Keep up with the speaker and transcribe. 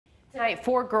Tonight,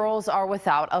 4 girls are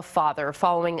without a father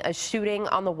following a shooting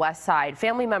on the west side.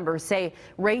 Family members say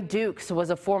Ray Dukes was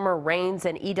a former Reigns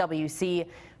and EWC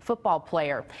football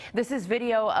player. This is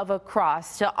video of a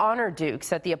cross to honor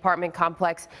Dukes at the apartment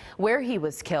complex where he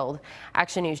was killed.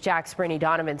 Action News Jax's Brittany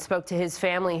Donovan spoke to his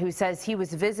family, who says he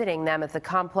was visiting them at the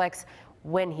complex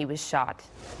when he was shot.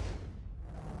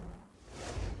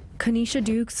 Kanisha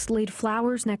Dukes laid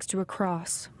flowers next to a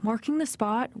cross, marking the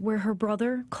spot where her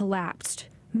brother collapsed.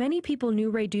 Many people knew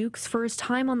Ray Dukes for his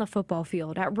time on the football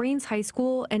field at Reigns High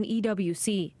School and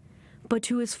EWC. But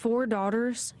to his 4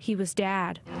 daughters, he was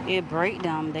dad. It breaks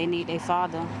them. They need their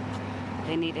father.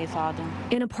 They need their father.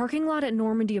 In a parking lot at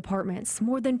Normandy Apartments,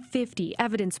 more than 50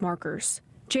 evidence markers.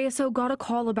 JSO got a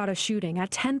call about a shooting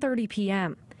at 10:30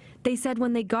 p.m. They said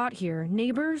when they got here,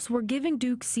 neighbors were giving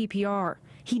Dukes CPR.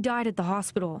 He died at the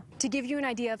hospital. To give you an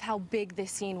idea of how big this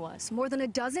scene was, more than a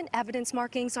dozen evidence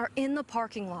markings are in the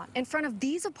parking lot in front of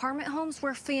these apartment homes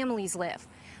where families live.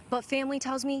 But family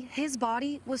tells me his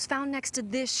body was found next to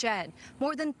this shed,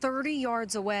 more than 30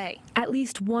 yards away. At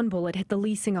least one bullet hit the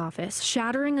leasing office,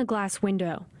 shattering a glass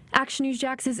window. Action News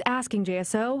Jax is asking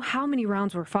JSO how many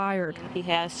rounds were fired. He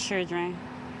has children.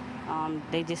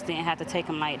 They just didn't have to take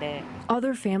him like that.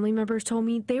 Other family members told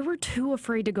me they were too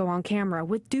afraid to go on camera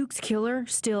with Duke's killer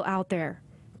still out there.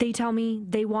 They tell me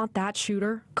they want that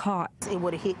shooter caught. It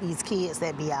would have hit these kids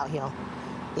that be out here.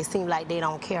 It seems like they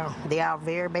don't care. They are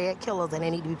very bad killers and they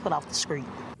need to be put off the street.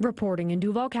 Reporting in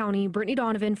Duval County, Brittany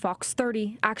Donovan, Fox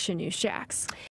 30, Action News Jax.